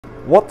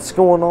What's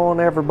going on,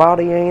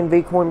 everybody?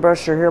 ANV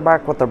Coinbrusher here,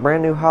 back with a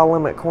brand new high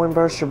limit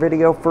Coinbrusher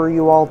video for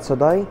you all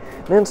today.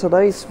 And in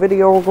today's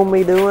video we're going to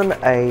be doing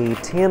a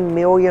 $10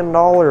 million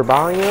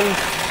buy-in,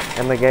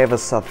 and they gave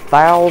us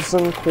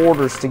 1,000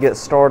 quarters to get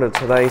started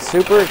today.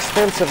 Super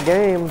expensive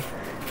game,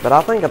 but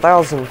I think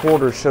 1,000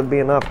 quarters should be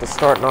enough to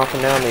start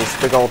knocking down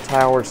these big old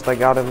towers they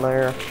got in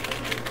there.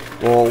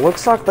 Well, it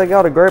looks like they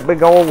got a great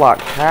big old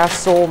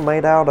castle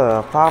made out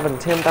of $5,000 and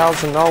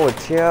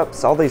 $10,000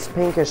 chips. All these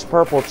pinkish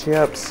purple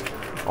chips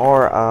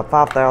are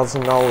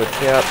 $5,000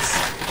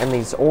 chips, and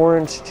these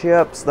orange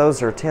chips,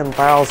 those are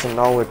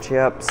 $10,000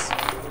 chips.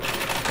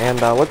 And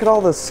look at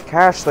all this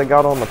cash they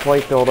got on the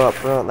playfield up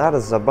front. That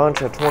is a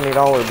bunch of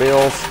 $20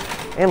 bills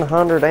and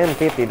 $100 and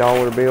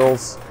 $50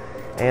 bills.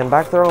 And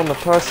back there on the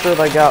pusher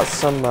they got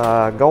some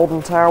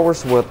golden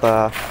towers with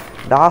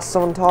dice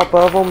on top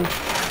of them.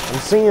 I'm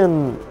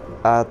seeing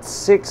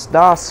 6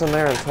 dice in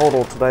there in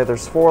total today.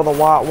 There's 4 of the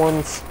white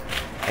ones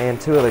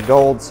and 2 of the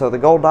gold. So the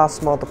gold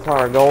dice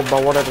multiplier gold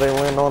by whatever they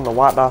land on. The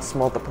white dice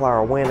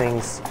multiplier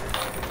winnings.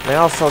 They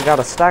also got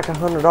a stack of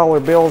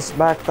 $100 bills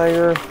back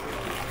there.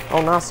 Oh,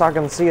 nice! I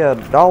can see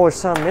a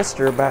 $sign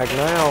mystery bag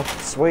now.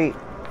 Sweet.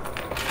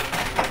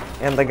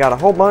 And they got a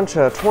whole bunch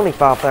of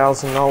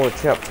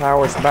 $25,000 chip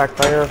towers back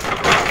there.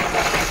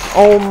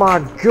 Oh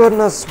my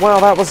goodness! Wow,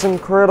 that was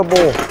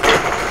incredible.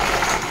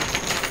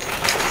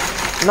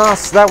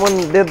 Nice, that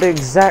one did the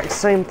exact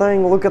same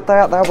thing. Look at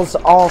that, that was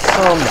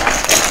awesome.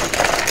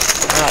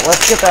 Alright,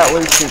 let's get that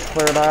loot chute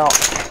cleared out.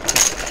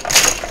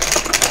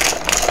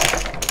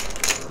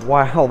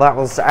 Wow, that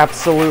was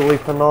absolutely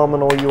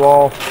phenomenal, you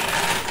all.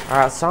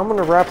 Alright, so I'm going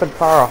to rapid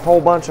fire a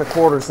whole bunch of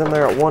quarters in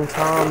there at one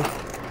time.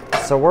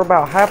 So we're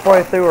about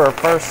halfway through our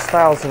first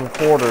 1,000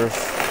 quarters.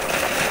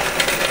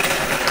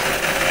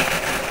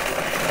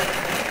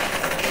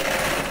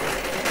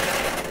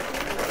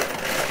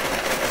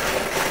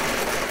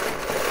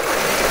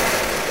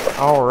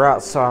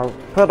 Alright, so I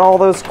put all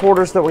those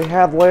quarters that we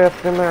had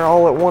left in there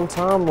all at one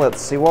time.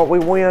 Let's see what we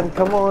win.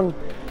 Come on.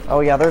 Oh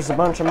yeah, there's a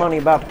bunch of money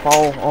about to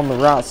fall on the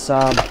right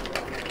side.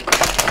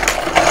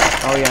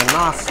 Oh yeah,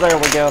 nice. There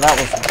we go. That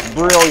was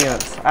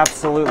brilliant.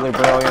 Absolutely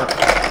brilliant.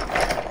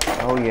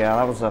 Oh yeah,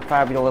 that was a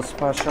fabulous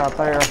push right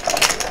there.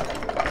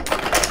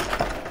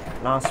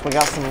 Nice. We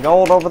got some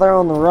gold over there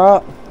on the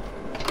right.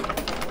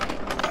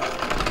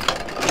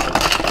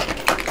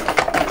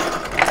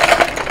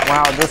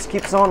 Wow, it just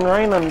keeps on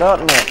raining,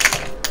 doesn't it?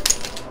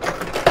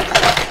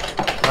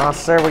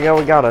 Nice, there we go.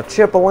 We got a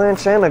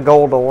chip-a-lynch and a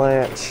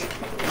gold-a-lynch.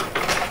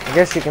 I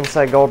guess you can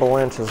say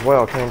gold-a-lynch as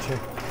well, can't you?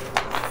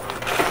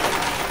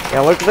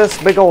 Yeah, look at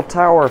this big old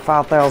tower of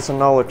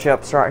 $5,000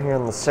 chips right here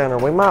in the center.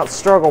 We might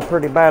struggle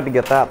pretty bad to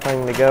get that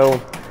thing to go.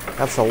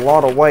 That's a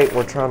lot of weight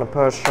we're trying to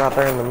push right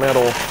there in the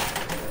middle.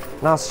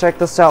 Nice, check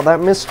this out. That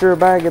mystery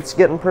bag, it's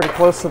getting pretty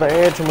close to the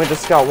edge, and we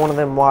just got one of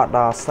them white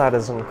dice. That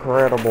is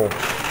incredible.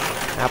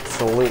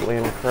 Absolutely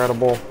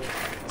incredible.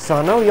 So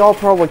I know y'all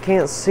probably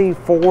can't see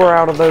 4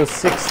 out of those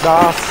 6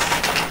 dice.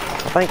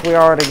 I think we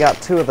already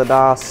got 2 of the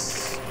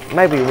dice.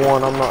 Maybe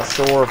 1, I'm not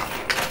sure.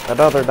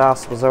 That other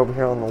dice was over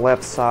here on the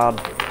left side.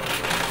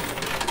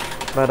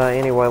 But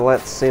anyway,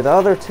 let's see. The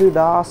other 2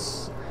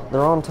 dice,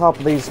 they're on top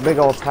of these big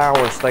old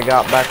towers they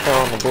got back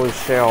there on the blue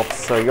shelf.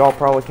 So y'all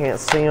probably can't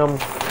see them.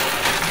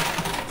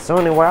 So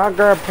anyway, I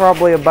grabbed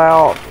probably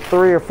about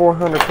 300 or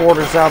 400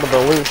 quarters out of the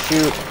loot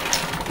chute.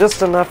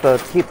 Just enough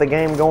to keep the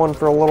game going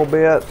for a little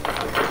bit.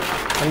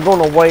 I'm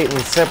going to wait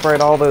and separate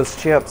all those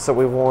chips that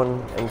we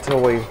won until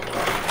we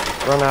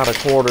run out of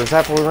quarters.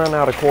 After we run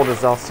out of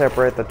quarters, I'll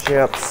separate the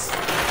chips.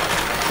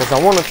 Because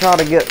I want to try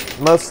to get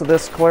most of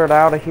this cleared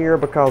out of here,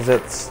 because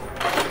it's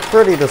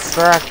pretty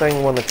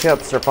distracting when the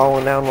chips are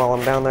falling down while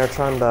I'm down there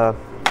trying to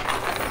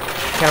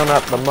count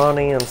up the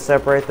money and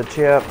separate the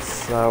chips.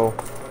 So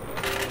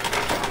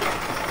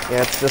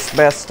yeah, it's just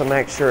best to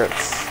make sure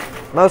it's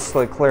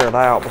mostly cleared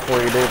out before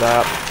you do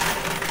that.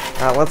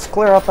 Alright, let's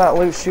clear out that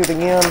loot chute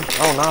again.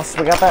 Oh nice,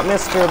 we got that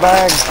mystery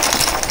bag.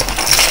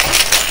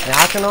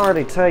 Now I can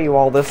already tell you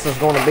all this is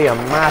going to be a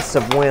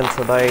massive win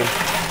today.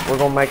 We're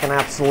going to make an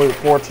absolute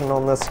fortune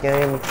on this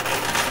game.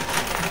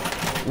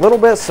 A little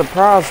bit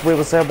surprised we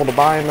was able to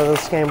buy into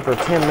this game for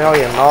 $10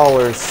 million.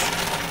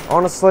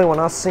 Honestly, when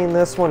I seen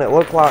this one, it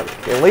looked like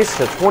at least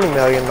a $20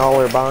 million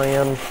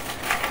buy-in.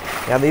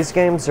 Yeah, these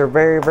games are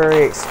very,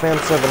 very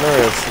expensive, and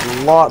there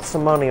is lots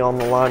of money on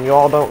the line. You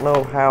all don't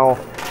know how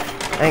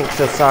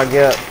anxious I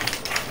get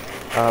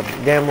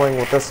gambling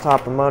with this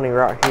type of money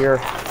right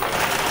here.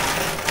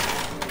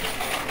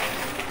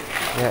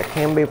 Yeah, it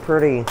can be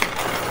pretty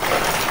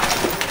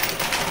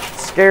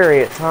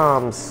scary at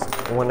times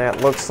when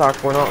it looks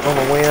like we're not going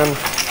to win.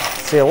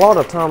 See, a lot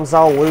of times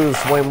I'll lose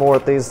way more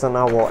at these than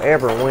I will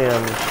ever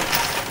win.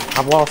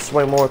 I've lost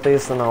way more at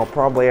these than I'll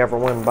probably ever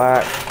win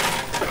back.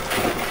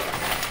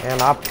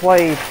 And I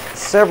play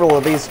several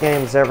of these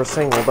games every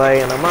single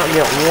day, and I might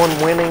get one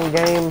winning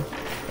game.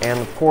 And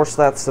of course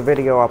that's the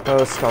video I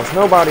post, because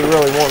nobody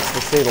really wants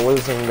to see the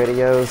losing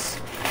videos.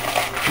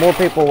 More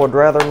people would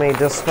rather me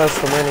just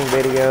post the winning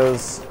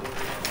videos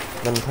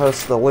than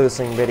post the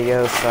losing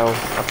videos, so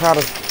I try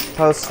to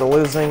post a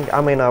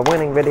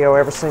winning video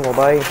every single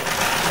day.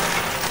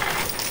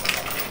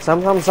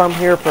 Sometimes I'm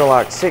here for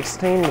like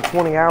 16 to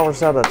 20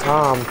 hours at a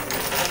time,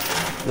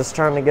 just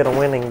trying to get a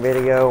winning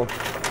video.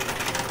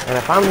 And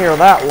if I'm here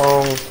that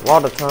long, a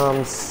lot of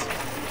times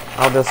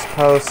I'll just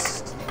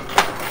post,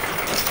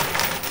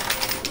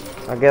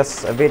 I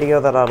guess, a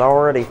video that I'd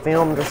already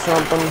filmed or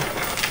something,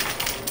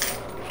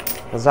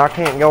 because I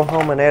can't go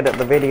home and edit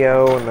the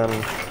video and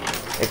then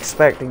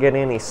expect to get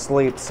any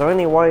sleep. So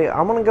anyway,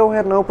 I'm going to go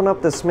ahead and open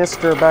up this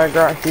mystery bag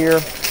right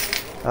here.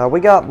 We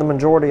got the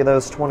majority of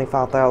those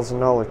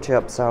 $25,000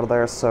 chips out of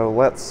there, so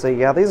let's see.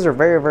 Yeah, these are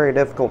very, very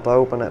difficult to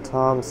open at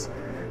times.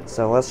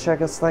 So let's check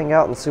this thing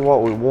out and see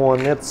what we won.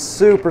 It's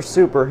super,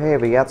 super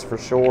heavy, that's for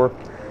sure.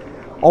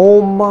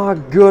 Oh my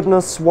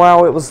goodness,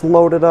 wow, it was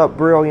loaded up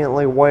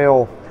brilliantly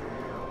well.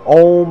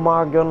 Oh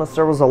my goodness,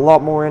 there was a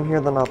lot more in here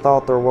than I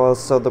thought there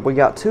was. So that we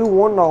got two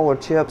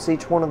 $1 chips.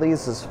 Each one of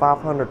these is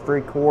 500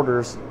 free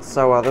quarters.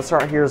 So this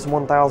right here is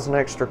 1,000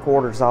 extra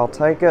quarters. I'll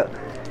take it.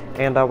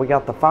 And we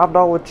got the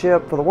 $5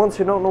 chip. For the ones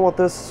who don't know what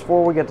this is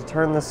for, we get to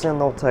turn this in.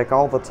 They'll take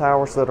all the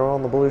towers that are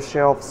on the blue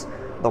shelves.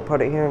 They'll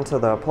put it here into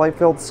the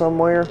playfield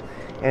somewhere.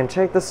 And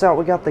check this out,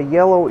 we got the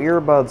yellow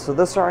earbuds. So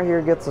this right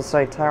here gets us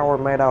a tower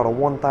made out of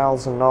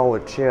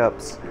 $1,000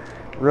 chips.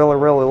 Really,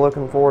 really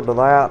looking forward to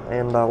that.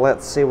 And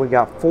let's see, we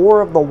got 4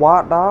 of the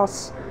white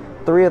dice,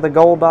 3 of the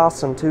gold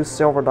dice, and 2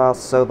 silver dice.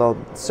 So the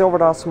silver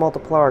dice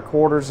multiply our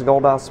quarters, the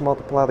gold dice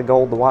multiply the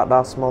gold, the white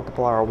dice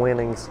multiply our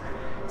winnings.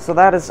 So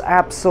that is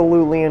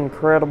absolutely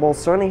incredible.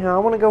 So anyhow,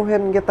 I'm going to go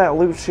ahead and get that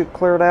loot chute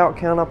cleared out,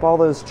 count up all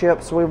those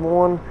chips we've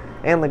won,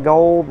 and the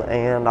gold,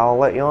 and I'll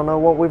let y'all know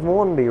what we've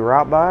won. Be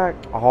right back.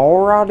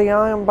 Alrighty,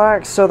 I am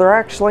back. So there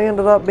actually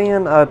ended up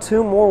being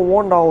 2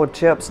 more $1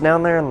 chips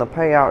down there in the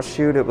payout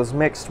chute. It was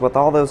mixed with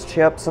all those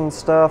chips and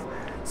stuff.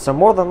 So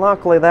more than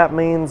likely that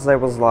means they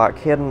was like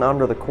hidden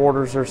under the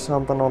quarters or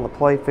something on the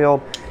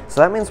playfield.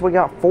 So that means we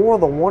got 4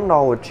 of the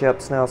 $1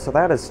 chips now. So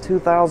that is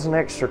 2,000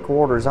 extra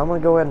quarters. I'm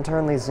going to go ahead and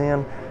turn these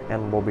in,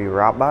 and we'll be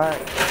right back.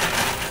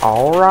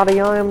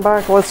 Alrighty, I am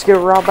back. Let's get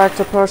right back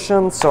to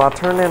pushing. So I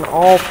turned in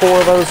all 4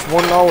 of those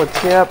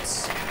 $1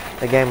 chips.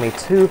 They gave me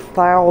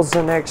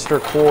 2,000 extra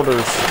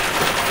quarters.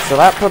 So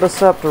that put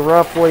us up to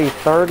roughly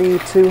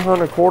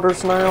 3,200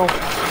 quarters now.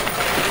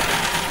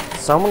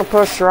 So I'm going to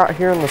push right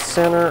here in the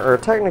center, or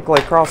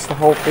technically across the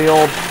whole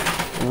field.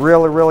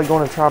 Really, really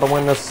going to try to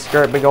win this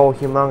great big old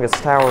humongous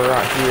tower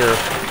right here.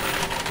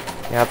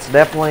 Yeah, it's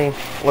definitely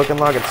looking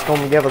like it's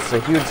going to give us a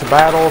huge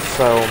battle,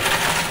 so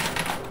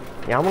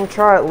yeah, I'm going to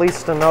try at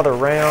least another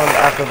round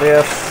after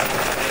this.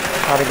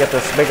 Try to get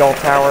this big old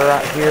tower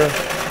right here.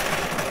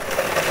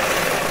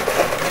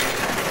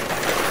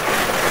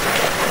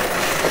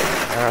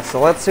 Alright, so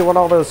let's see what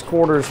all those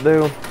quarters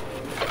do.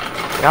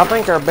 Yeah, I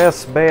think our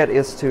best bet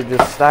is to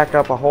just stack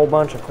up a whole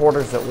bunch of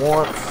quarters at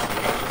once.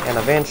 And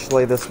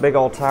eventually this big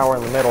old tower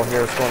in the middle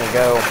here is going to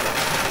go.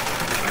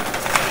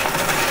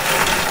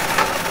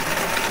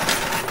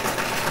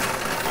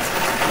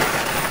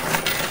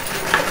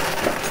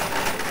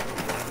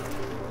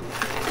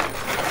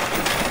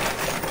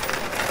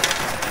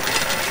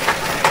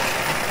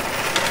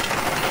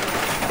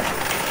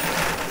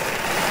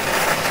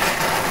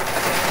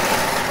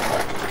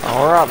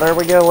 Alright, there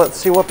we go. Let's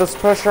see what this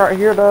push right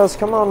here does.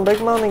 Come on,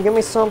 big money, give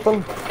me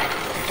something.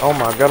 Oh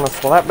my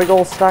goodness, well that big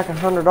old stack of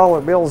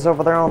 $100 bills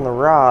over there on the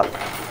right,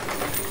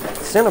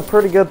 it's in a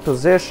pretty good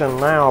position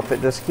now. If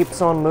it just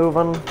keeps on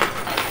moving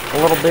a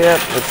little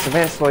bit, it's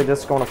eventually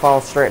just going to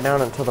fall straight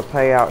down into the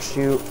payout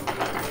chute.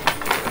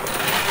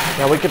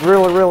 Now we could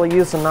really, really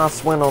use a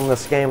nice win on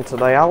this game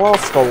today. I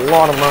lost a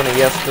lot of money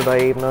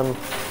yesterday evening.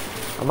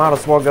 I might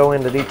as well go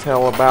into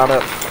detail about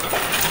it.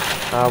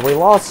 We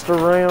lost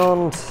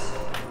around,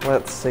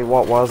 let's see,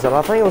 what was it?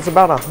 I think it was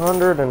about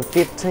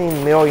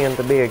 115 million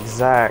to be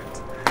exact.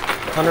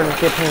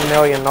 $115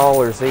 million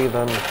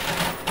even.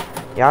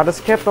 Yeah, I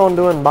just kept on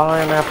doing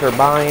buy-in after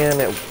buy-in.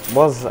 It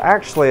was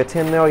actually a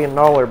 $10 million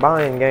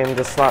buy-in game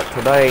just like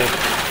today.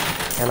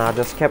 And I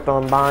just kept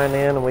on buying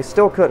in, and we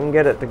still couldn't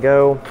get it to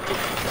go.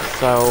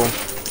 So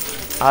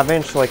I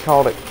eventually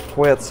called it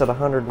quits at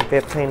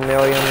 115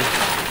 million.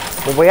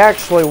 But we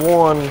actually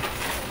won,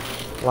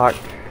 like,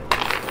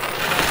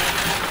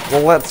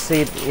 well, let's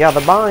see. Yeah,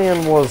 the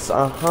buy-in was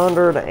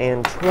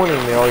 120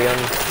 million.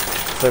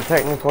 So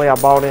technically I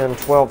bought in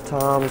 12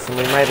 times and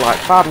we made like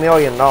 $5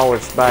 million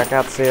back.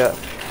 That's it.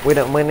 We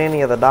didn't win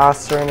any of the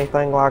dice or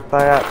anything like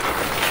that.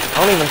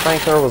 I don't even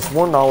think there was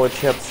 $1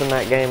 chips in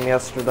that game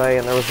yesterday,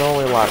 and there was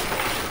only like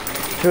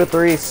 2 or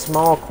 3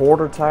 small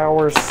quarter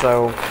towers,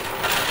 so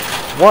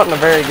it wasn't a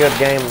very good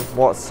game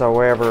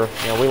whatsoever.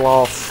 You know, we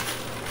lost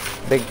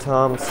big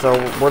time, so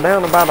we're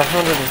down about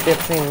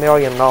 $115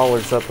 million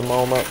at the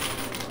moment.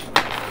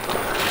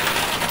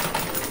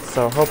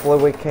 So hopefully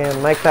we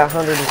can make that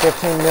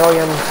 115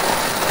 million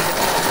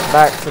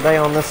back today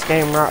on this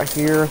game right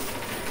here.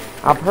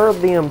 I've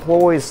heard the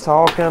employees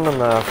talking and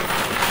the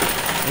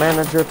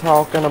manager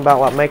talking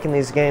about like making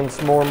these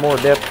games more and more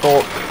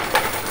difficult,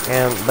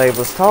 and they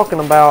was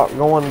talking about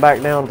going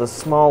back down to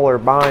smaller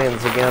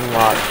buy-ins again,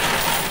 like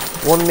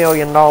 $1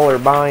 million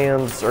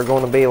buy-ins are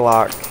going to be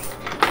like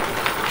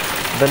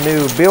the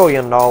new $1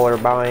 billion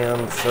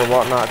buy-ins or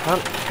whatnot.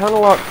 Kind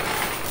of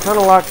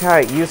like how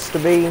it used to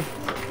be,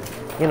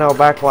 you know,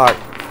 back like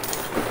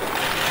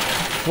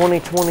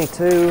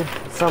 2022,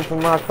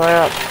 something like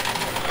that.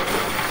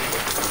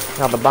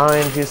 How the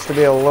buy-ins used to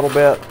be a little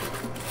bit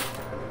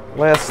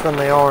less than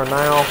they are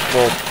now.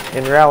 Well,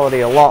 in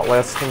reality, a lot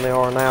less than they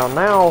are now.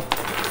 Now,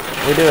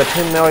 we do a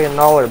 $10 million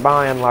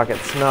buy-in like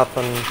it's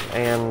nothing,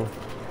 and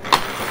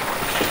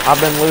I've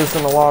been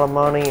losing a lot of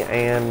money,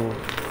 and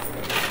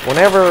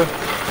whenever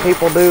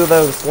people do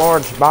those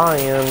large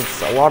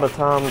buy-ins, a lot of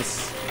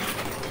times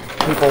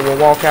people will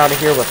walk out of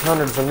here with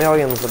hundreds of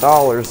millions of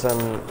dollars,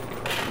 and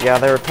yeah,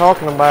 they were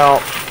talking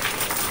about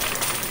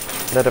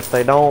that if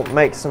they don't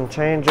make some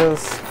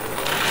changes,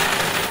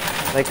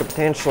 they could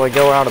potentially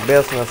go out of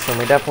business, and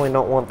we definitely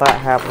don't want that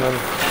happening.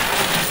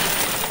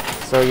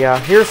 So yeah,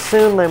 here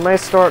soon they may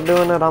start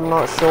doing it, I'm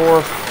not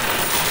sure.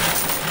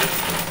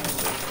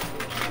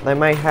 They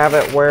may have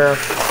it where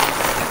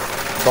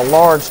the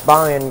large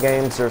buy-in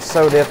games are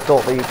so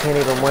difficult that you can't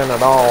even win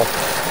at all.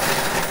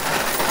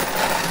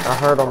 I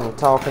heard them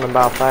talking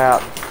about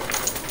that.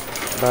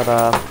 But,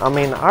 I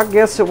mean, I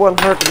guess it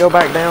wouldn't hurt to go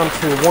back down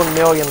to $1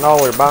 million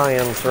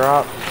buy-ins,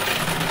 right?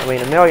 I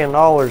mean, $1 million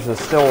is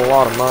still a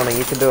lot of money.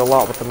 You could do a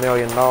lot with $1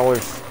 million. You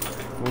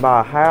can buy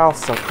a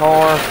house, a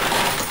car,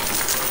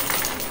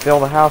 fill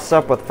the house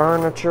up with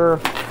furniture.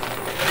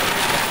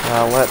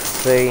 Let's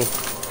see.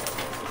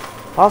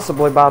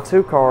 Possibly buy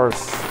 2 cars.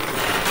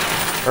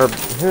 Or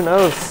who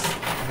knows,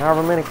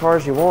 however many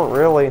cars you want,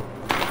 really,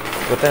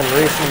 within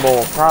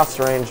reasonable price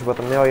range with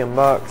 $1 million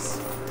bucks.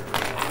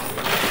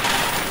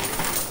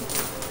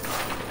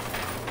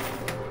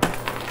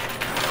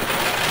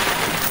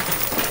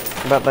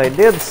 But they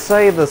did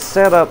say the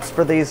setups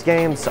for these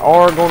games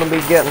are going to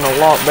be getting a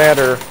lot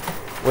better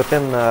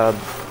within the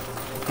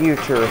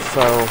future,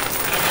 so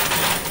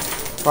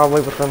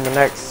probably within the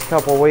next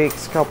couple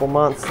weeks, couple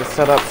months, the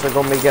setups are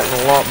going to be getting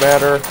a lot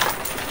better.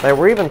 They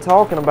were even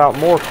talking about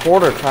more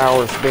quarter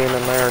towers being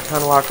in there,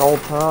 kind of like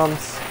old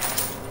times,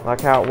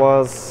 like how it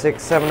was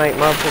 6, 7, 8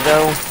 months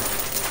ago.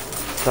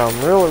 So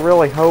I'm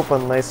really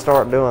hoping they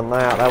start doing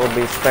that. That would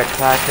be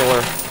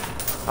spectacular.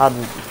 I'd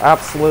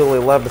absolutely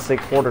love to see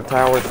quarter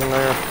towers in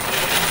there.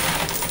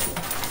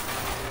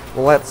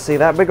 Well, let's see,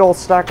 that big old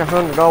stack of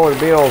 $100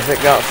 bills, it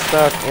got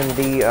stuck in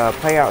the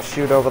payout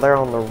chute over there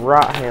on the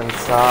right hand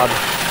side.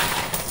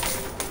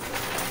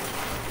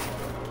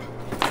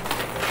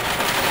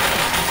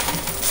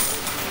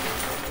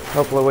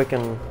 Hopefully we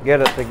can get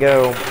it to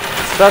go.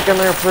 It's stuck in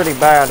there pretty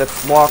bad.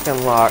 It's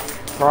blocking like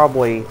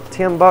probably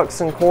 10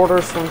 bucks in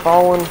quarters from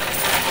falling.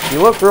 If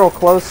you look real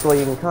closely,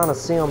 you can kind of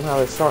see them how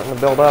they're starting to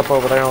build up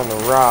over there on the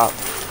right.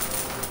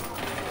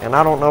 And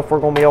I don't know if we're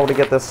going to be able to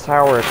get this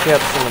tower of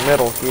chips in the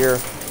middle here.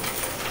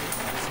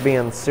 It's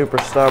being super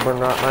stubborn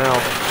right now.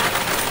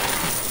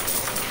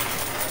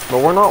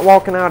 But we're not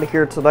walking out of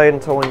here today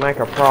until we make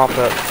a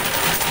profit.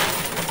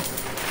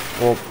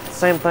 Well,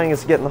 same thing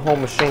as getting the whole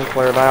machine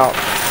cleared out.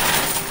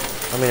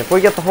 I mean, if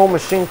we get the whole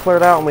machine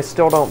cleared out and we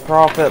still don't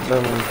profit,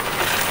 then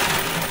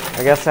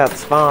I guess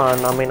that's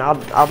fine. I mean,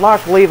 I'd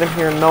like leaving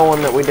here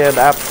knowing that we did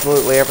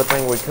absolutely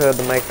everything we could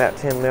to make that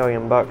 10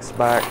 million bucks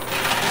back.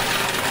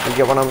 You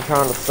get what I'm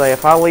trying to say?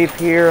 If I leave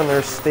here and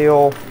there's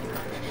still,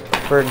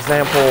 for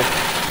example,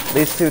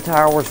 these 2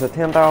 towers of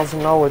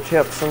 $10,000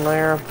 chips in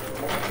there,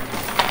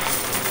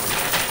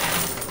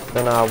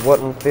 then I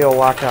wouldn't feel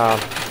like I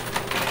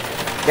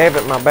gave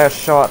it my best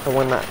shot to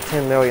win that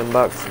 10 million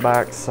bucks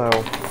back. So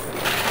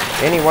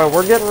anyway,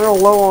 we're getting real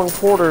low on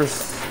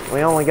quarters.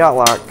 We only got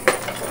like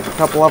a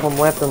couple of them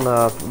left in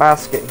the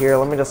basket here.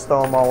 Let me just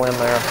throw them all in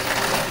there.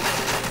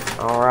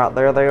 Alright,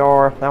 there they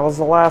are. That was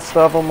the last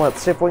of them.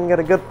 Let's see if we can get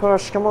a good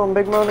push. Come on,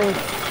 big money.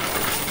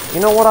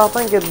 You know what? I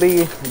think it'd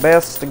be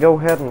best to go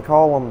ahead and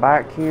call them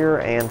back here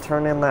and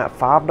turn in that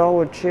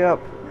 $5 chip.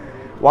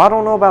 Well, I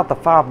don't know about the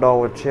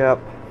 $5 chip.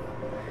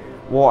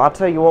 Well, I'll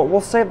tell you what, we'll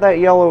save that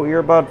yellow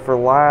earbud for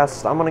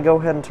last. I'm going to go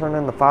ahead and turn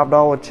in the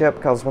 $5 chip,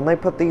 because when they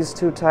put these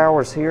 2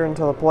 towers here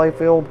into the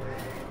playfield,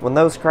 when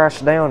those crash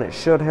down, it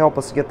should help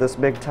us get this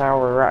big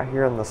tower right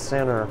here in the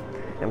center.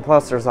 And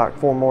plus, there's like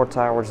 4 more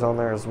towers on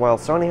there as well.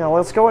 So anyhow,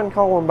 let's go ahead and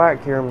call them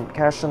back here and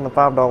cash in the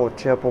 $5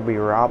 chip. We'll be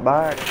right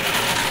back.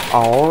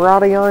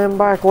 Alrighty, I am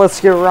back. Let's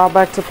get right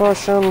back to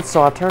pushing.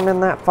 So I turned in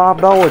that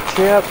 $5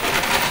 chip.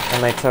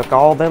 And they took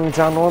all them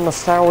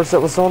ginormous towers that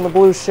was on the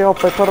blue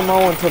shelf. They put them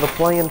all into the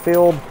playing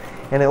field.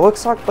 And it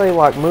looks like they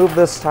like moved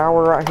this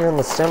tower right here in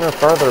the center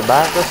further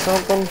back or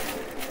something.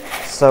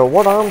 So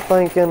what I'm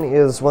thinking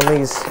is when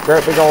these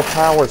great big old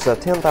towers, the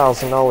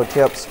 $10,000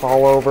 chips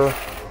fall over,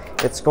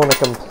 it's going to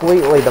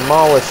completely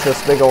demolish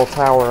this big old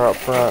tower up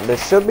front.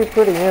 This should be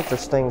pretty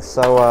interesting.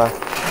 So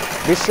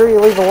be sure you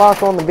leave a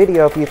like on the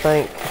video if you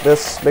think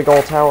this big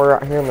old tower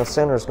right here in the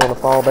center is going to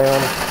fall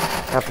down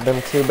after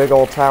them 2 big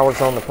old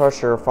towers on the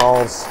pusher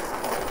falls.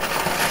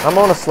 I'm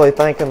honestly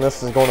thinking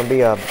this is going to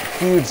be a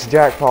huge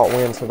jackpot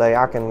win today.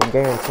 I can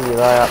guarantee you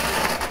that.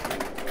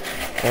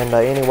 And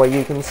anyway,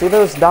 you can see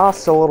those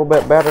dice a little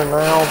bit better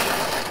now.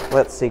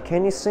 Let's see,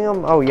 can you see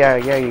them? Oh yeah,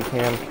 you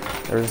can.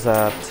 There's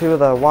 2 of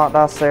the white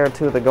dice there,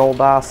 2 of the gold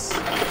dice.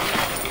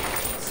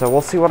 So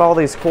we'll see what all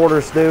these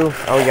quarters do.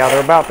 Oh yeah,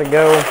 they're about to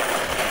go.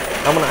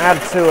 I'm gonna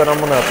add to it. I'm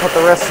gonna put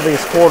the rest of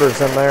these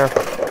quarters in there.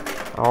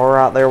 All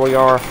right, there we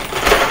are.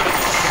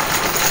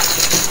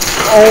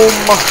 Oh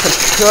my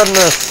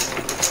goodness.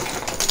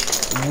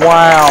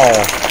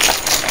 Wow.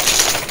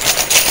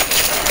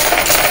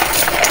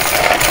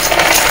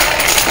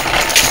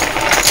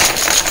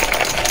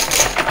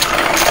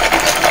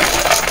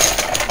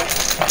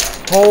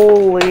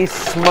 Holy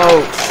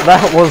smokes,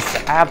 that was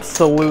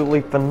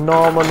absolutely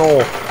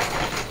phenomenal.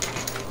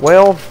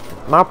 Well,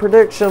 my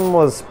prediction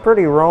was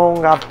pretty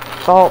wrong. I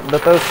thought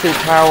that those 2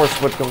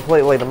 towers would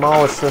completely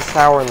demolish this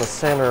tower in the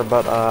center,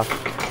 but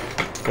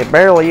it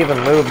barely even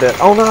moved it.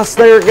 Oh nice,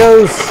 there it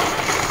goes.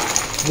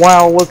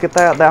 Wow, look at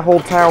that. That whole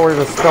tower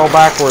just fell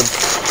backwards.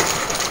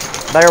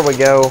 There we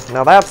go.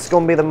 Now that's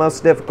going to be the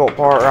most difficult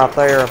part right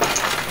there.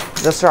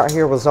 This right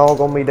here was all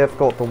going to be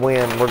difficult to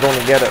win. We're going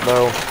to get it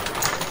though.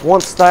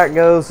 Once that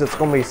goes, it's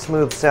going to be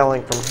smooth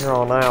sailing from here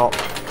on out.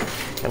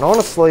 And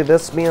honestly,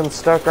 this being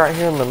stuck right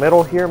here in the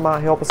middle here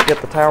might help us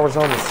get the towers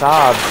on the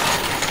sides.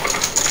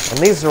 And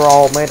these are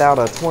all made out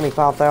of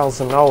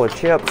 $25,000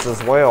 chips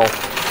as well.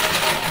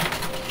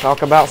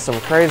 Talk about some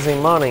crazy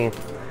money.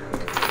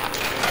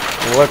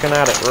 You're looking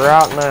at it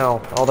right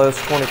now, all those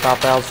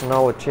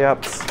 $25,000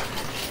 chips.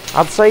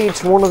 I'd say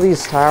each one of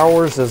these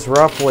towers is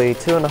roughly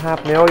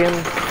 $2.5 million.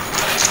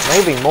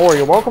 Maybe more.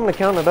 You're welcome to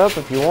count it up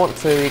if you want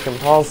to. You can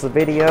pause the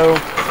video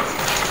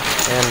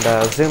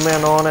and zoom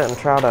in on it and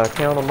try to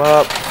count them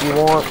up if you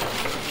want.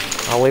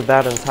 I'll leave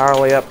that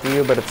entirely up to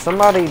you. But if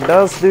somebody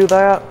does do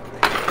that,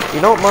 if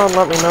you don't mind,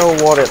 let me know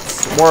what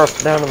it's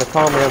worth down in the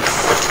comments.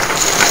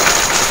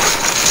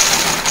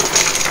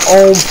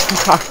 Oh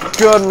my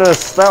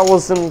goodness, that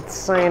was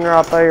insane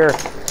right there.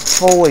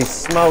 Holy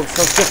smokes.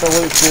 Let's get the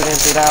loot chute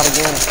emptied out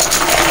again.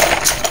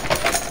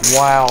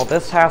 Wow,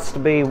 this has to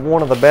be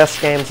one of the best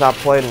games I've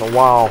played in a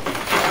while.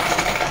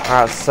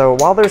 Alright, so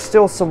while there's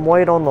still some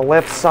weight on the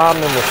left side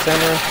and in the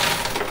center,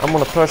 I'm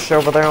going to push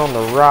over there on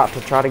the right to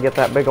try to get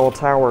that big old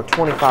tower of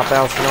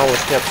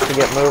 $25,000 chips to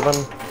get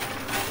moving.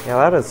 Yeah,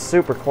 that is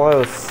super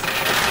close.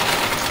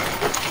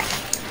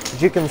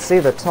 As you can see,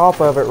 the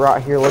top of it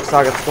right here looks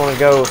like it's going to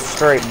go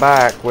straight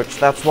back, which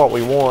that's what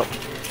we want.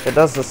 If it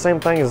does the same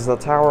thing as the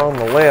tower on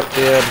the left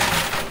did,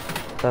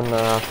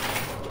 then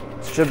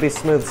should be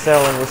smooth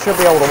sailing. We should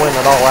be able to win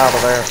it all out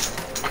of there.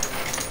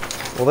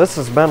 Well, this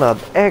has been an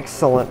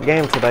excellent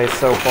game today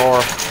so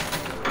far.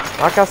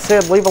 Like I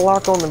said, leave a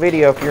like on the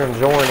video if you're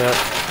enjoying it.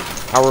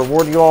 I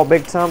reward you all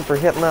big time for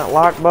hitting that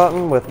like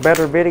button with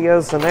better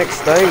videos the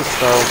next day.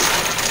 So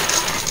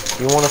if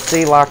you want to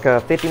see like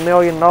a $50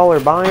 million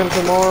buy-in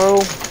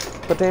tomorrow,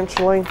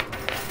 potentially,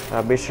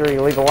 be sure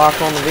you leave a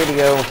like on the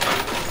video.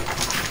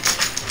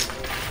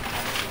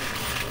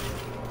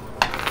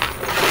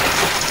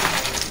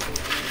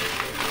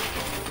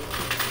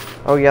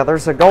 Oh yeah,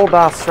 there's a gold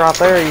dice right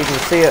there. You can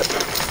see it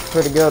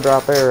pretty good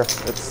right there.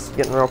 It's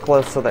getting real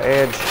close to the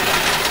edge.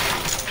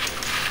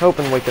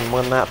 Hoping we can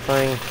win that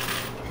thing.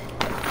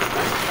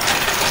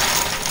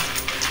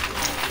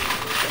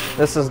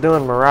 This is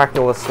doing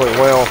miraculously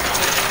well.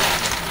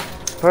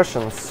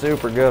 Pushing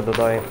super good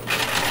today.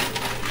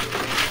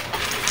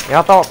 Yeah,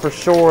 I thought for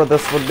sure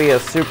this would be a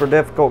super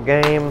difficult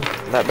game.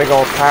 That big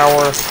old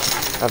tower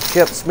of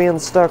chips being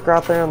stuck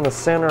right there in the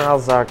center. I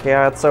was like,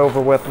 yeah, it's over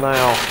with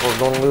now. We're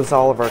going to lose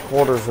all of our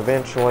quarters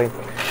eventually.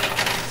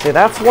 See,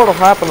 that's what will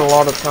happen a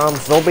lot of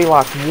times. There'll be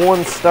like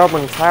one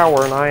stubborn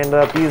tower and I end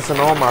up using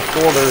all my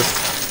quarters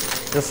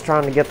just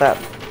trying to get that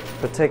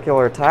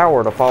particular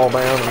tower to fall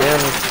down. And then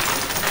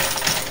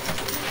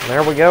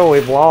there we go.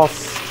 We've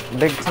lost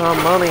big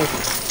time money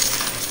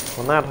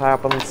when that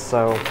happens.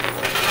 So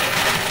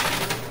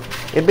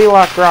it'd be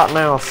like right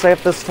now, say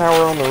if this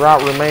tower on the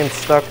right remains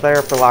stuck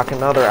there for like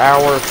another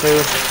hour or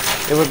two,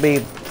 it would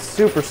be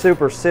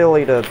super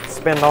silly to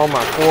spend all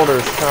my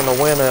quarters trying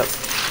to win it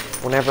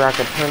whenever I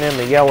could turn in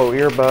the yellow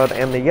earbud.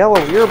 And the yellow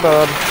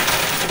earbud,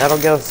 that'll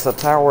get us a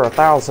tower of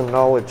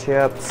 $1,000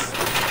 chips.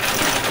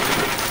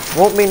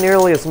 Won't be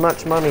nearly as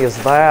much money as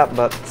that,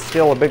 but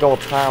still a big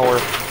old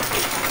tower.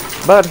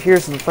 But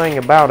here's the thing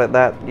about it,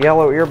 that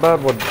yellow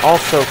earbud would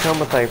also come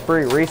with a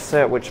free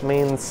reset, which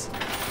means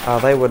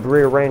they would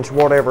rearrange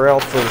whatever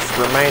else is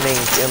remaining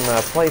in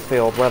the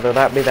playfield, whether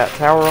that be that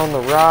tower on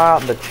the right,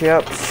 the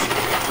chips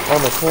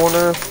on the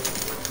corner.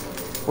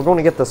 We're going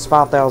to get this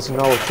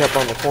 $5,000 chip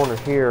on the corner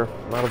here.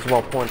 Might as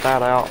well point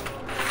that out.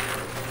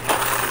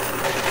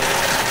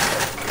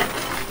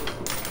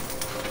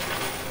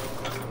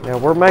 Yeah,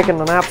 we're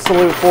making an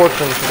absolute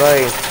fortune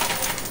today.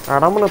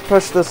 Alright, I'm going to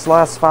push this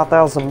last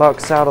 5,000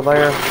 bucks out of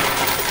there.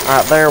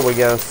 Alright, there we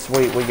go.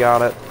 Sweet, we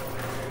got it.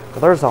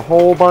 There's a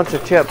whole bunch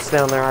of chips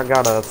down there I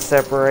gotta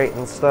separate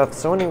and stuff.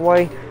 So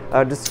anyway,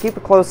 just keep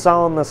a close eye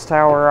on this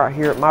tower right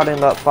here. It might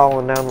end up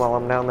falling down while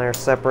I'm down there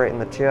separating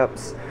the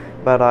chips.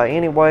 But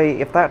anyway,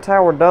 if that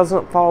tower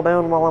doesn't fall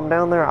down while I'm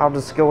down there, I'll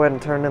just go ahead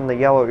and turn in the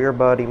yellow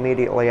earbud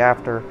immediately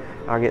after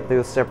I get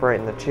through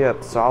separating the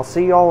chips. So I'll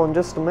see y'all in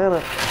just a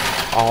minute.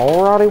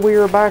 Alrighty, we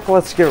are back.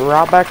 Let's get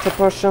right back to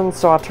pushing.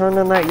 So I turned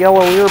in that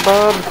yellow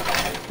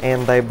earbud,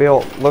 and they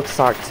built, looks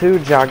like, 2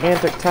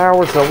 gigantic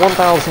towers. They're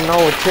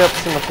 $1,000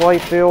 chips in the play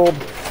field.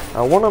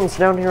 One of them's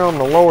down here on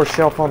the lower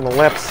shelf on the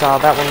left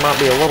side. That one might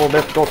be a little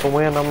difficult to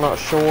win, I'm not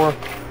sure.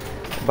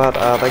 But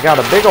they got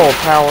a big old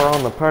tower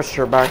on the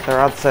pusher back there.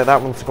 I'd say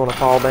that one's going to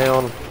fall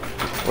down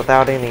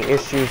without any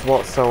issues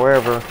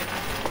whatsoever.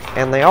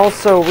 And they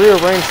also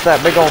rearranged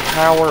that big old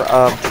tower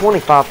of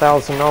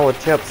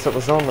 $25,000 chips that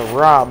was on the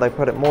right. They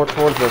put it more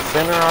towards the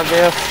center, I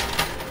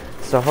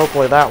guess. So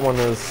hopefully that one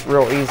is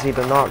real easy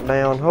to knock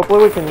down.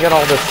 Hopefully we can get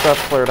all this stuff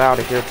cleared out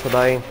of here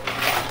today.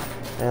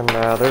 And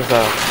there's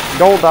a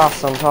gold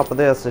dice on top of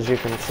this, as you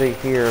can see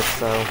here.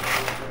 So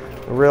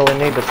we really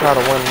need to try to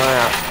win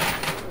that.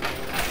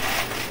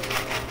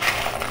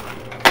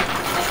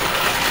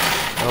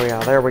 Oh yeah,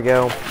 there we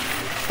go.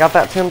 Got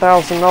that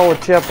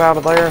 $10,000 chip out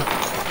of there.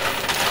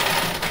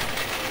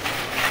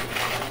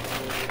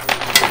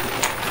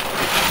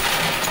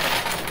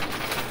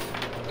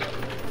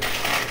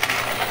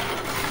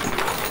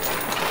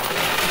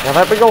 Now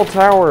that big old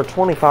tower of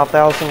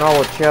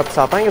 $25,000 chips,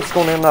 I think it's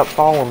going to end up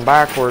falling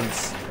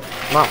backwards.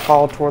 Might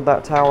fall toward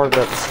that tower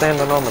that's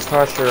standing on the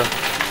pusher.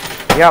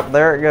 Yep,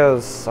 there it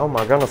goes. Oh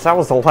my goodness, that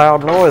was a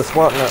loud noise,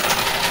 wasn't it?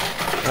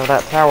 Now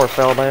that tower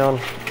fell down.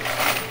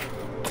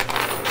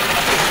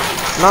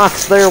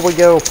 Nice, there we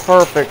go,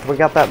 perfect. We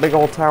got that big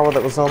old tower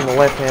that was on the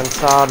left-hand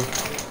side.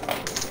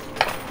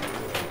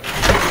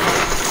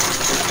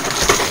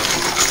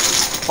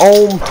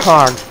 Oh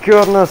my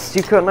goodness,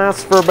 you couldn't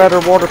ask for a better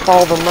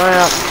waterfall than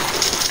that.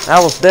 That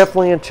was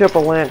definitely a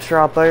chip-a-lynch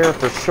right there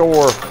for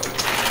sure.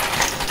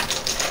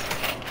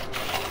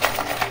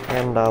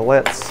 And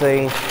let's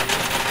see.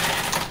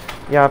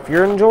 Yeah, if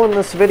you're enjoying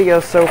this video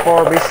so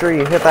far, be sure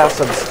you hit that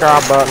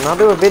subscribe button. I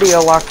do a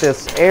video like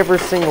this every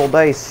single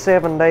day,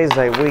 7 days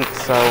a week,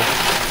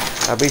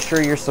 so be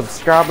sure you're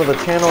subscribed to the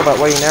channel. That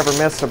way you never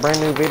miss a brand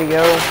new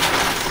video.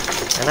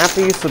 And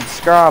after you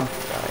subscribe,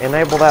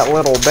 enable that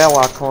little bell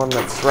icon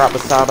that's right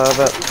beside of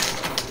it.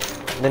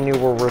 Then you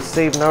will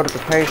receive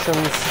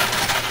notifications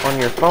on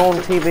your phone,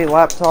 TV,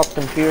 laptop,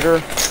 computer,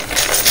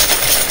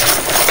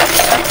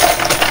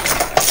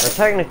 or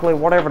technically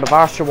whatever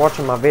device you're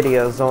watching my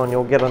videos on.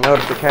 You'll get a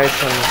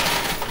notification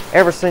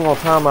every single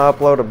time I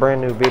upload a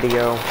brand new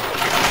video.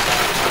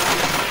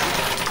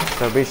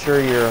 So be sure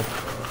you're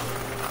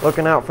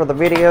looking out for the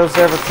videos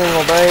every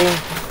single day.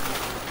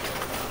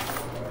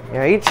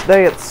 Yeah, each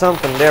day it's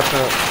something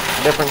different.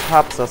 Different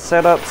types of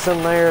setups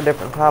in there,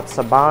 different types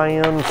of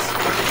buy-ins,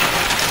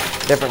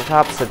 different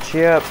types of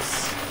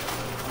chips.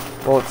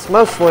 Well, it's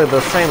mostly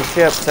the same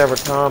chips every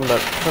time,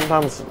 but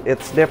sometimes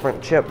it's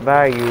different chip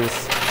values.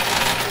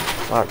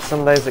 Like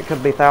some days it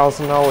could be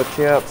 $1,000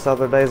 chips,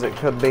 other days it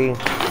could be, you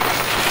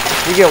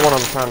get what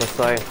I'm trying to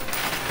say.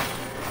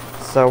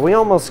 So we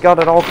almost got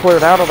it all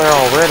cleared out of there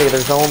already.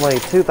 There's only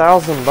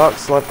 2,000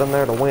 bucks left in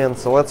there to win,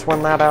 so let's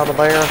win that out of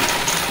there.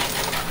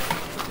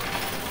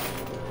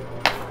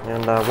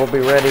 And we'll be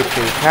ready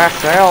to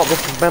cash out.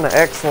 This has been an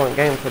excellent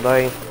game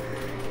today.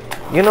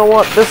 You know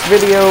what? This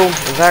video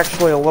is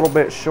actually a little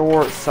bit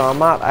short, so I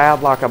might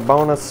add like a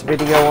bonus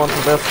video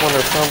onto this one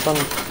or something.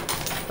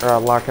 Or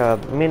like a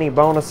mini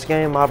bonus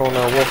game. I don't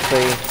know. We'll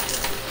see.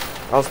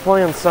 I was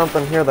playing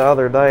something here the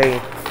other day,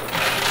 and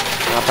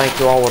I think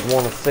you all would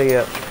want to see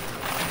it.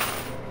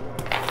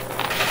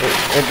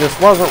 It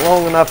just wasn't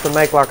long enough to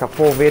make like a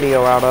full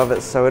video out of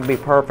it, so it'd be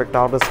perfect.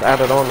 I'll just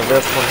add it onto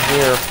this one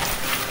here.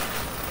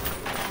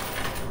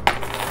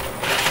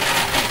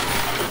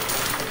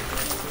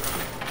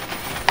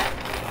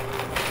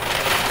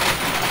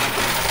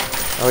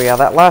 Oh yeah,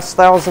 that last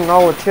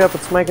 $1,000 chip,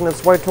 it's making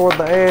its way toward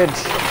the edge.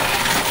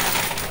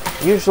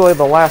 Usually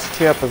the last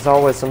chip is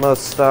always the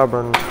most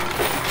stubborn.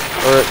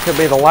 Or it could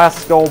be the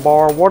last gold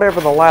bar,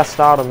 whatever the last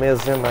item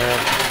is in there.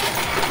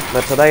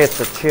 But today it's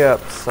a chip,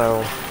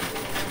 so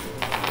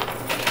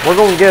we're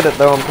going to get it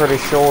though, I'm pretty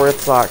sure.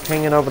 It's like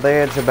hanging over the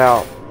edge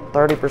about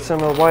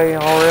 30% of the way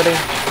already.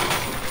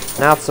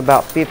 Now it's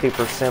about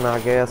 50%, I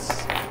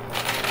guess.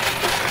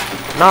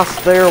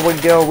 Nice, there we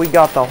go. We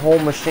got the whole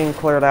machine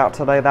cleared out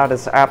today. That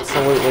is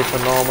absolutely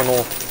phenomenal.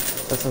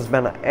 This has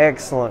been an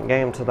excellent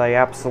game today.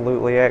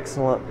 Absolutely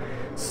excellent.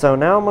 So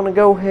now I'm going to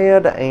go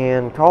ahead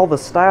and call the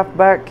staff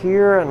back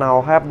here, and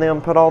I'll have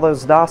them put all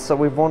those dice that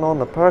we've won on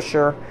the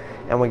pusher,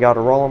 and we got to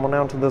roll them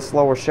down to this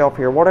lower shelf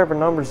here. Whatever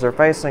numbers are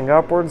facing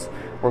upwards,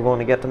 we're going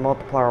to get to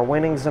multiply our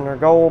winnings and our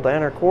gold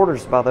and our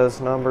quarters by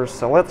those numbers.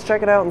 So let's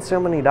check it out and see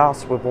how many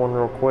dice we've won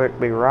real quick.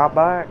 Be right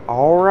back.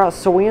 Alright,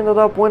 so we ended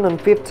up winning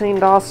 15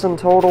 dice in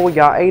total. We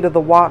got 8 of the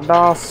white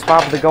dice,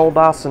 5 of the gold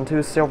dice, and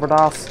 2 silver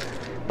dice.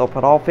 They'll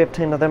put all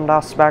 15 of them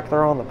dice back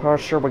there on the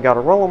pusher. We got to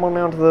roll them on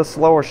down to this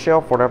lower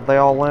shelf, whatever they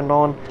all land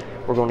on.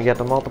 We're going to get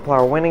to multiply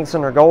our winnings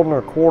and our gold and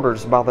our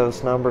quarters by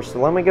those numbers. So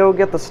let me go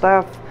get the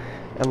staff,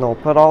 and they'll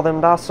put all them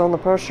dice on the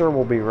pusher.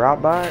 We'll be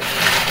right back.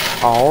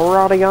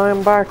 Alrighty, I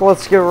am back.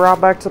 Let's get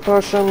right back to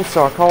pushing.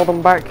 So I called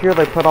them back here.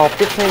 They put all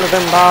 15 of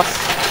them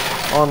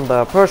dice on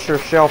the pusher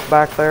shelf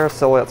back there.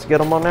 So let's get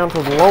them on down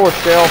to the lower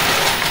shelf.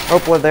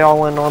 Hopefully they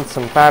all end on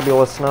some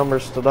fabulous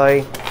numbers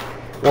today.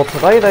 Well,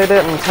 today they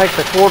didn't take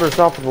the quarters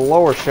off of the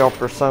lower shelf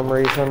for some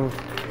reason.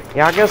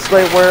 Yeah, I guess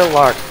they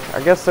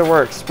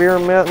were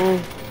experimenting,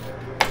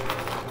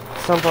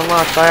 something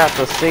like that,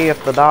 to see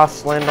if the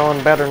dice land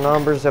on better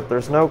numbers if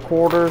there's no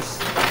quarters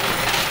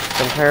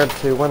compared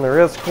to when there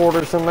is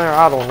quarters in there.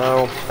 I don't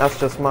know. That's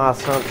just my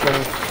assumption.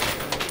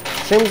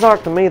 Seems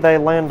like to me they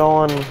land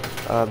on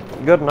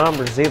good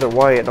numbers either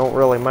way. It don't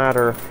really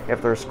matter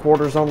if there's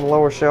quarters on the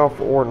lower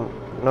shelf or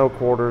no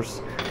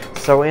quarters.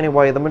 So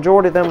anyway, the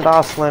majority of them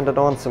dice landed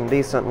on some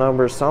decent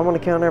numbers. So I'm going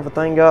to count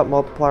everything up,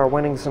 multiply our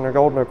winnings and our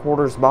gold and our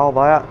quarters by all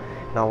that.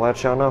 And I'll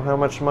let y'all know how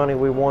much money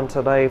we won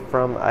today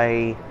from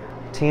a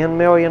 $10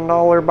 million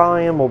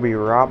buy-in. We'll be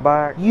right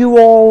back. You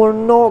all are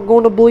not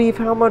going to believe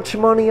how much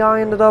money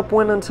I ended up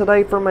winning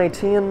today from a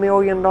 $10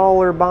 million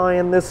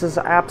buy-in. This is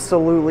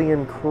absolutely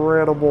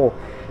incredible.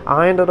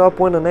 I ended up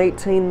winning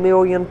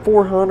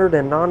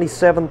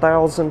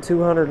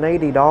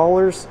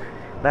 $18,497,280.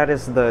 That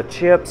is the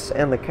chips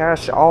and the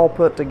cash all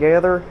put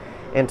together.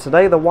 And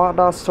today the white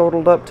dice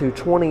totaled up to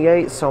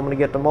 28, so I'm going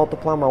to get to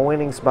multiply my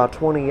winnings by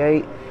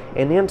 28.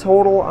 And in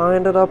total, I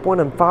ended up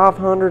winning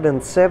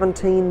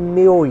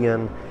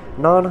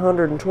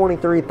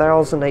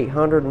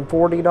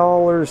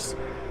 $517,923,840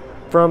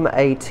 from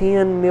a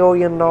 $10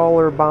 million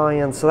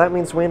buy-in. So that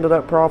means we ended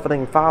up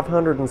profiting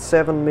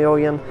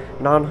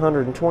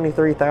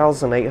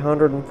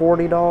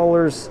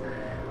 $507,923,840.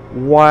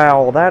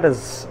 Wow, that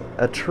is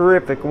a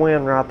terrific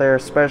win right there,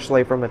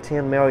 especially from a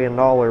 $10 million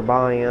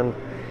buy-in.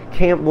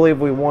 Can't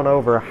believe we won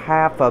over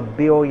 $500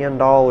 million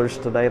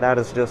today. That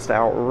is just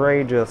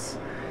outrageous.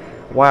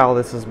 Wow,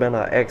 this has been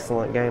an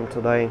excellent game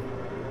today.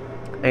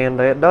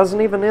 And it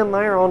doesn't even end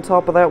there. On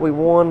top of that, we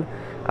won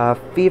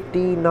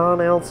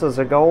 59 ounces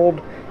of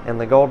gold, and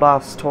the gold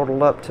dice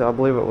totaled up to, I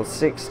believe it was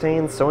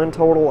 16. So in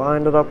total, I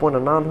ended up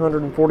winning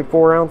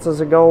 944 ounces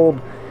of gold.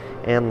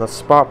 And the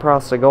spot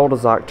price of gold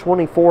is like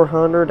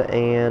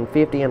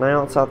 $2,450 an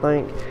ounce, I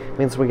think.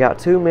 Means we got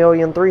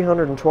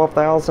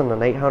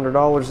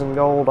 $2,312,800 in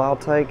gold. I'll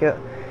take it.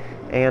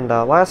 And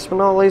last but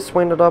not least,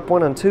 we ended up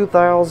winning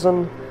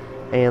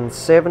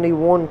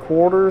 2,071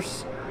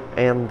 quarters.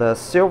 And the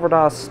silver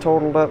dice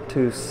totaled up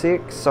to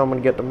 6. So I'm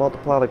going to get to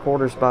multiply the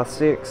quarters by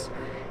 6.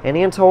 And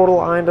in total,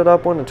 I ended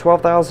up winning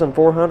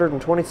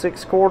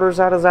 12,426 quarters.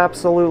 That is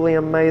absolutely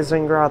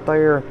amazing right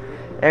there.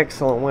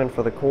 Excellent win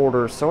for the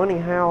quarters. So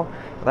anyhow,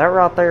 that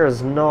right there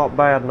is not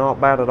bad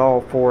at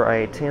all for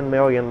a $10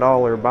 million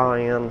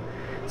buy-in.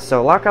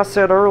 So like I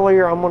said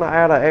earlier, I'm going to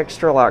add an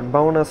extra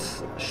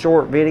bonus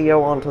short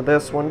video onto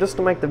this one just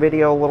to make the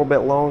video a little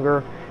bit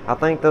longer. I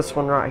think this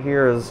one right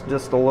here is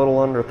just a little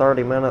under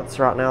 30 minutes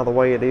right now the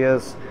way it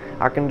is.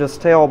 I can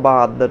just tell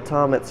by the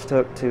time it's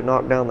took to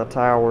knock down the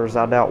towers.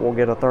 I doubt we'll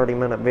get a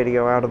 30-minute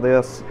video out of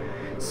this.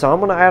 So I'm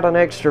going to add an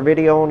extra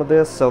video onto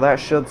this, so that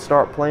should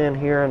start playing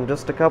here in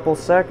just a couple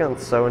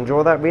seconds. So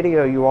enjoy that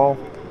video, you all.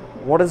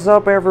 What is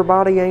up,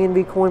 everybody?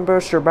 A&V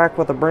Coinbusher back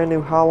with a brand new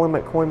high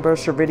limit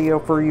Coinbusher video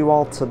for you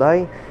all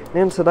today. And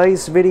in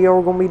today's video,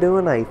 we're going to be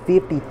doing a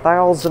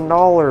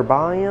 $50,000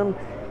 buy-in,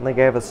 and they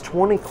gave us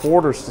 20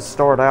 quarters to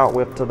start out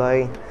with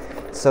today.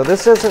 So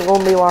this isn't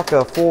going to be like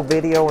a full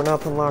video or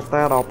nothing like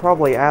that. I'll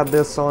probably add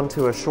this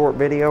onto a short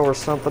video or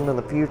something in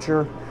the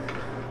future.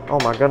 Oh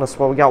my goodness,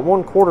 well, we got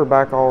one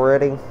quarterback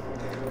already.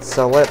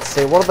 So let's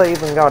see, what have they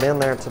even got in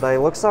there today?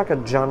 Looks like a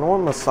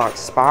ginormous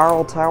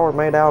spiral tower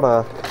made out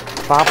of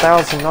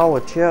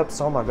 $5,000 chips.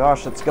 Oh my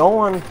gosh, it's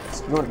going.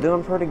 It's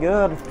doing pretty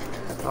good.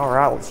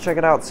 Alright, let's check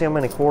it out and see how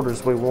many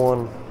quarters we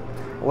won.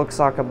 Looks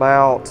like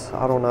about,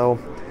 I don't know,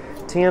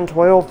 10,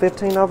 12,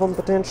 15 of them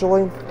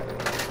potentially.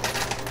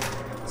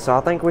 So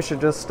I think we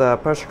should just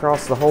push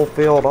across the whole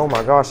field. Oh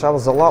my gosh, that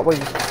was a lot. We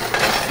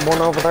won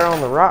over there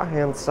on the right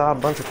hand side, a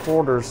bunch of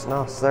quarters.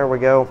 Nice, there we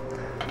go.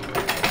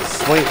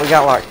 Sweet, we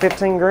got like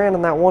 15 grand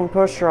in that one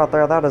push right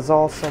there. That is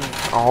awesome.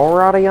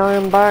 Alrighty, I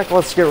am back.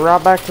 Let's get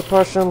right back to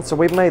pushing. So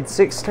we've made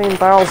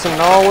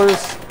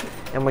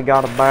 $16,000 and we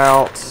got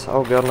about,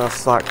 oh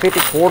goodness, like 50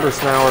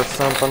 quarters now or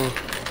something.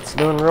 It's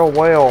doing real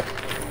well.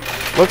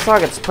 Looks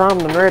like it's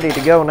primed and ready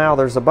to go now.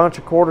 There's a bunch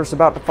of quarters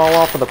about to fall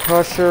off of the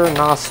pusher.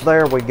 Nice,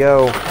 there we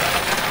go.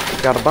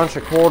 Got a bunch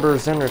of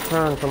quarters in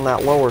return from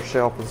that lower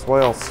shelf as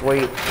well.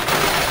 Sweet.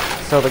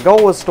 So the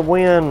goal is to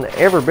win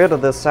every bit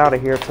of this out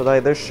of here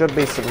today. This should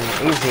be some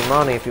easy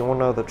money if you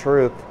want to know the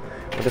truth.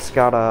 We just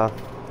gotta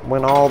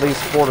win all these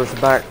quarters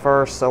back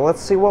first. So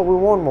let's see what we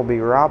won. We'll be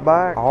right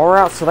back.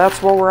 Alright, so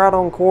that's where we're at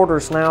on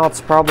quarters now.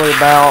 It's probably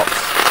about,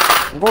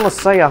 I'm going to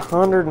say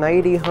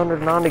 180,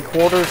 190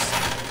 quarters.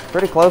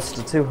 Pretty close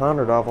to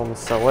 200 of them.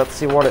 So let's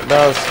see what it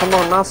does. Come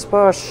on, nice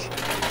push.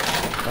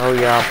 Oh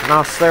yeah,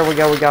 nice, there we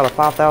go. We got a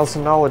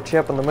 $5,000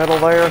 chip in the middle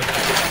there.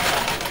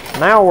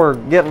 Now we're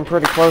getting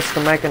pretty close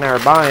to making our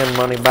buy-in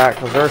money back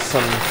because there's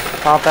some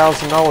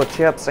 $5,000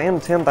 chips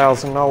and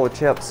 $10,000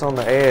 chips on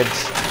the edge.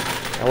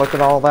 Now look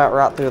at all that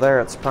right through there.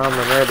 It's primed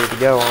and ready to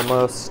go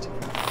almost.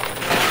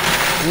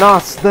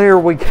 Nice, there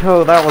we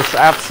go. That was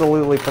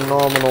absolutely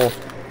phenomenal.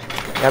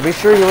 Now be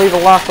sure you leave a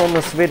like on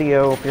this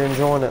video if you're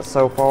enjoying it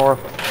so far.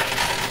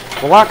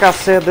 Well, like I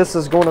said, this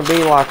is going to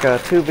be like 2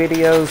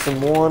 videos in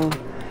one.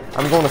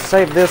 I'm going to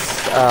save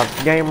this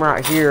game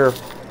right here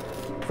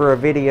for a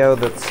video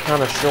that's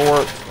kind of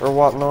short or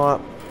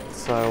whatnot.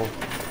 So,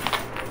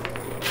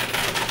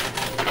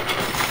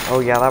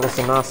 oh yeah, that was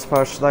a nice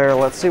push there.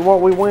 Let's see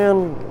what we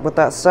win with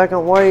that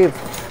second wave.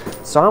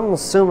 So I'm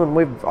assuming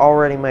we've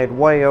already made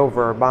way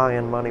over our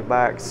buy-in money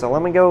back. So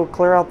let me go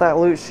clear out that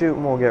loot chute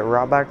and we'll get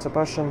right back to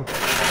pushing.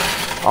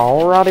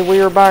 Alrighty,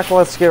 we are back.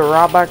 Let's get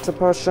right back to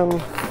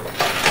pushing.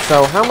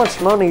 So how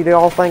much money do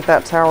y'all think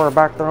that tower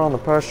back there on the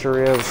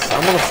pusher is?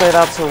 I'm going to say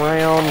that's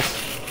around,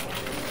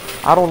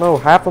 I don't know,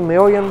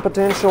 $500,000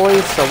 potentially.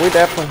 So we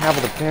definitely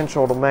have the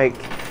potential to make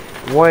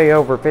way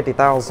over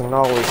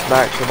 $50,000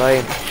 back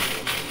today.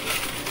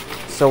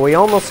 So we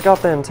almost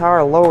got the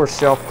entire lower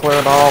shelf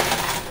cleared off.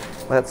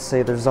 Let's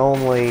see, there's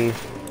only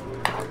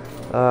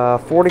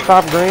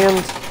 45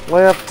 grand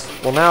left.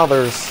 Well, now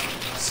there's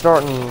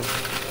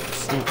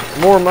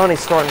more money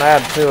starting to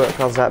add to it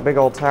because that big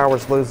old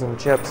tower's losing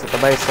chips at the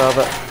base of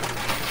it.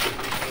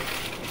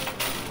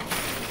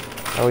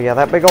 Oh yeah,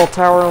 that big old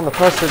tower on the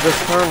pusher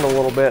just turned a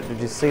little bit.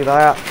 Did you see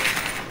that?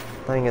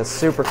 Thing is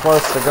super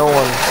close to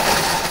going.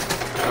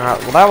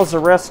 Alright, well that was the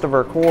rest of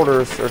our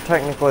quarters, or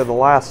technically the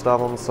last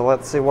of them, so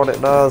let's see what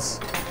it does.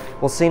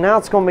 Well, see, now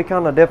it's going to be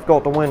kind of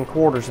difficult to win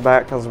quarters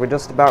back because we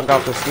just about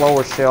got this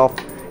lower shelf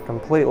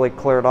completely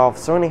cleared off.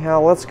 So anyhow,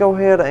 let's go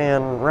ahead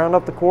and round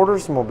up the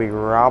quarters and we'll be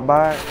right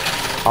back.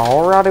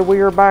 Alrighty, we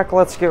are back.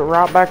 Let's get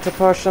right back to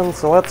pushing.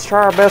 So let's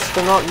try our best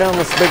to knock down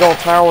this big old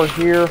tower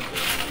here,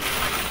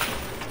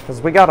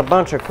 because we got a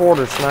bunch of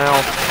quarters now.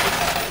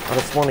 I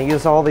just want to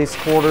use all these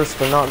quarters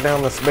to knock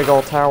down this big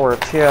old tower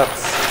of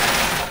chips.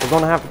 We're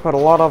going to have to put a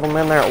lot of them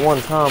in there at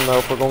one time though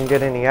if we're going to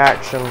get any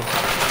action.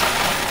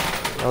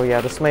 Oh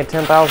yeah, just made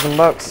 10,000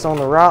 bucks on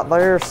the right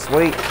there.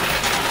 Sweet.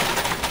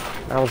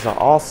 That was an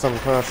awesome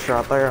push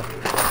right there.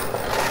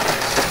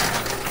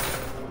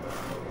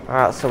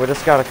 Alright, so we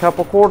just got a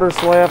couple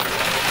quarters left.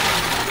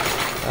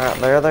 Alright,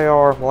 there they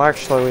are. Well,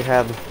 actually, we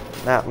had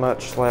that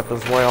much left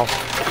as well.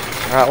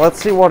 Alright,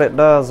 let's see what it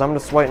does. I'm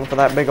just waiting for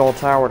that big old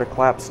tower to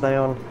collapse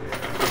down.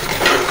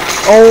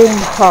 Oh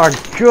my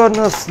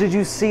goodness, did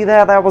you see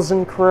that? That was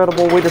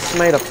incredible. We just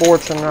made a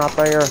fortune right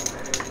there.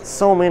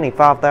 So many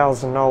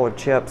 $5,000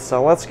 chips.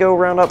 So let's go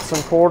round up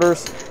some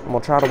quarters and we'll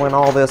try to win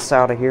all this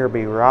out of here.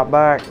 Be right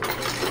back.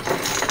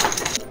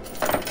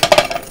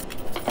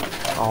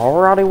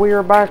 Alrighty, we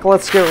are back.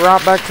 Let's get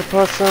right back to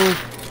pushing.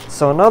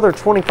 So another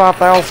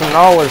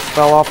 $25,000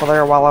 fell off of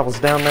there while I was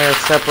down there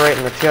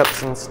separating the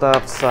chips and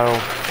stuff. So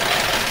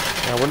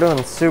yeah, we're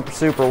doing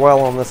super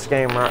well on this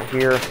game right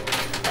here.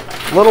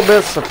 A little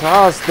bit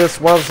surprised this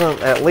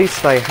wasn't at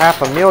least a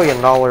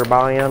 $500,000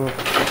 buy-in.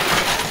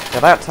 Yeah,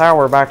 that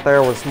tower back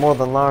there was more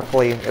than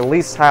likely at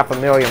least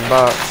 $500,000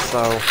 bucks.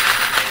 So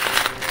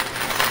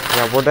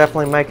yeah, we're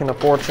definitely making a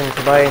fortune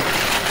today.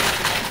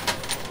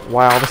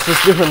 Wow, this is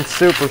doing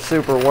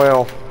super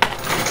well.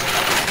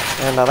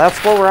 And that's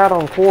where we're at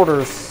on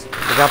quarters.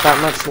 We got that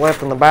much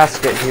left in the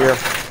basket here.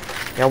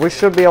 Yeah, we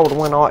should be able to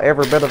win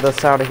every bit of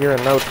this out of here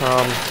in no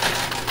time.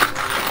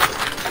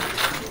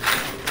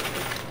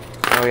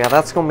 Oh yeah,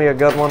 that's going to be a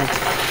good one.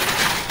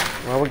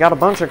 Well, we got a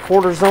bunch of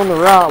quarters on the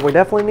right. We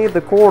definitely need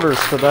the quarters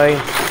today.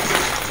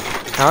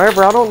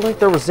 However, I don't think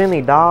there was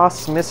any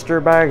dice, mystery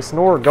bags,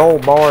 nor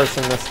gold bars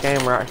in this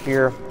game right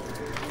here.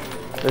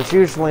 There's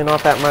usually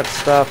not that much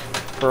stuff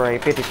for a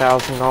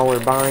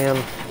 $50,000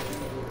 buy-in.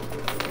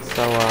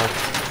 So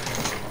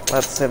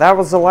let's see, that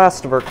was the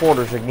last of our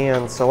quarters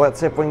again. So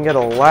let's see if we can get a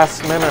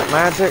last minute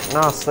magic.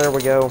 Nice, there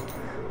we go.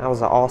 That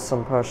was an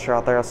awesome push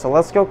right there. So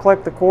let's go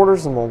collect the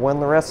quarters and we'll win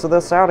the rest of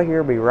this out of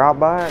here. Be right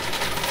back.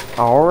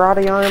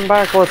 Alrighty, I am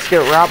back. Let's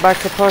get right back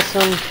to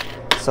pushing.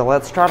 So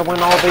let's try to win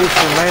all these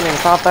remaining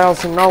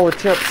 $5,000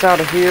 chips out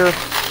of here.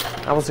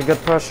 That was a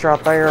good push right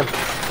there.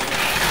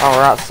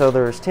 Alright, so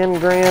there's 10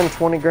 grand,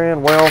 20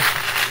 grand. Well,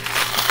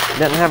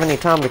 didn't have any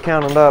time to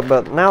count it up,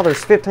 but now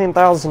there's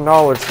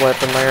 $15,000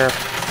 left in there.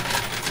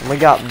 And we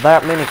got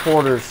that many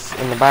quarters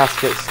in the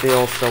basket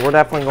still, so we're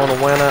definitely going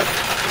to win it.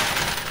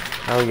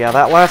 Oh yeah,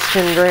 that last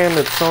 10 grand,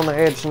 it's on the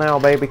edge now,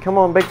 baby. Come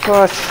on, big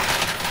push.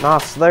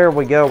 Nice, there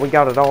we go. We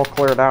got it all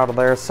cleared out of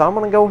there. So I'm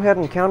going to go ahead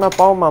and count up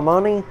all my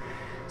money,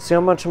 see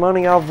how much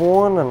money I've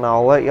won, and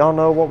I'll let y'all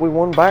know what we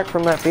won back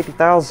from that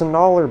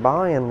 $50,000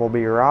 buy-in. We'll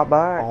be right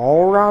back.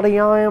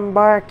 Alrighty, I am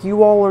back.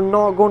 You all are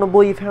not going to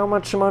believe how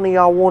much money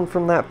I won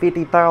from that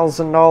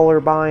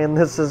 $50,000 buy-in.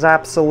 This is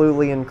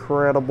absolutely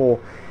incredible.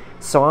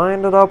 So I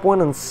ended up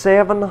winning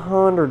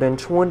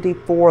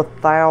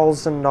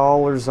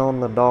 $724,000 on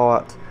the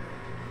dot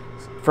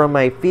from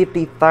a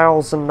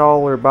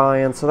 $50,000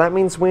 buy-in. So that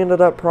means we ended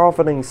up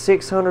profiting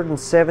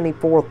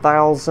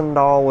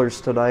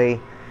 $674,000 today.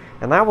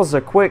 And that was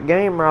a quick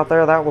game right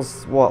there. That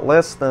was, what,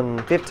 less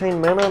than 15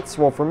 minutes?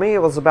 Well, for me,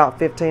 it was about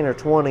 15 or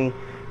 20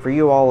 For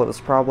you all, it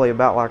was probably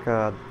about like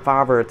a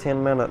 5 or a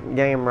 10 minute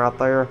game right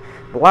there.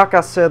 But like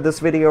I said, this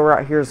video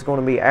right here is going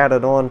to be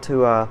added on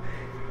to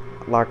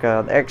like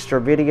an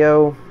extra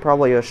video,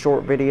 probably a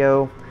short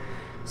video.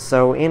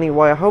 So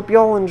anyway, I hope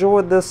y'all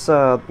enjoyed this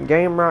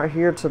game right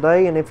here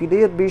today, and if you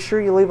did, be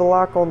sure you leave a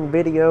like on the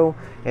video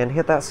and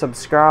hit that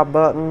subscribe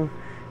button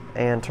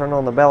and turn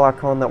on the bell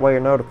icon, that way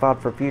you're notified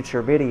for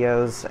future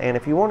videos. And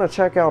if you want to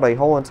check out a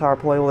whole entire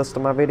playlist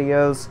of my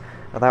videos,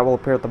 that will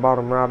appear at the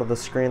bottom right of the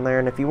screen there.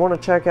 And if you want to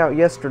check out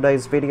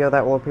yesterday's video,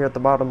 that will appear at the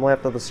bottom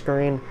left of the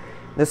screen.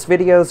 This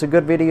video is a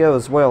good video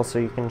as well, so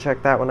you can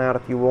check that one out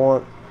if you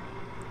want.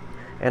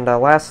 And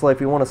lastly, if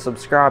you want to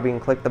subscribe, you can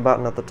click the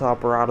button at the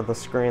top right of the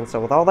screen. So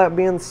with all that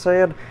being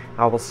said,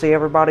 I will see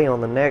everybody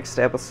on the next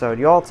episode.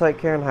 Y'all take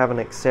care and have an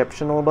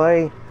exceptional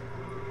day.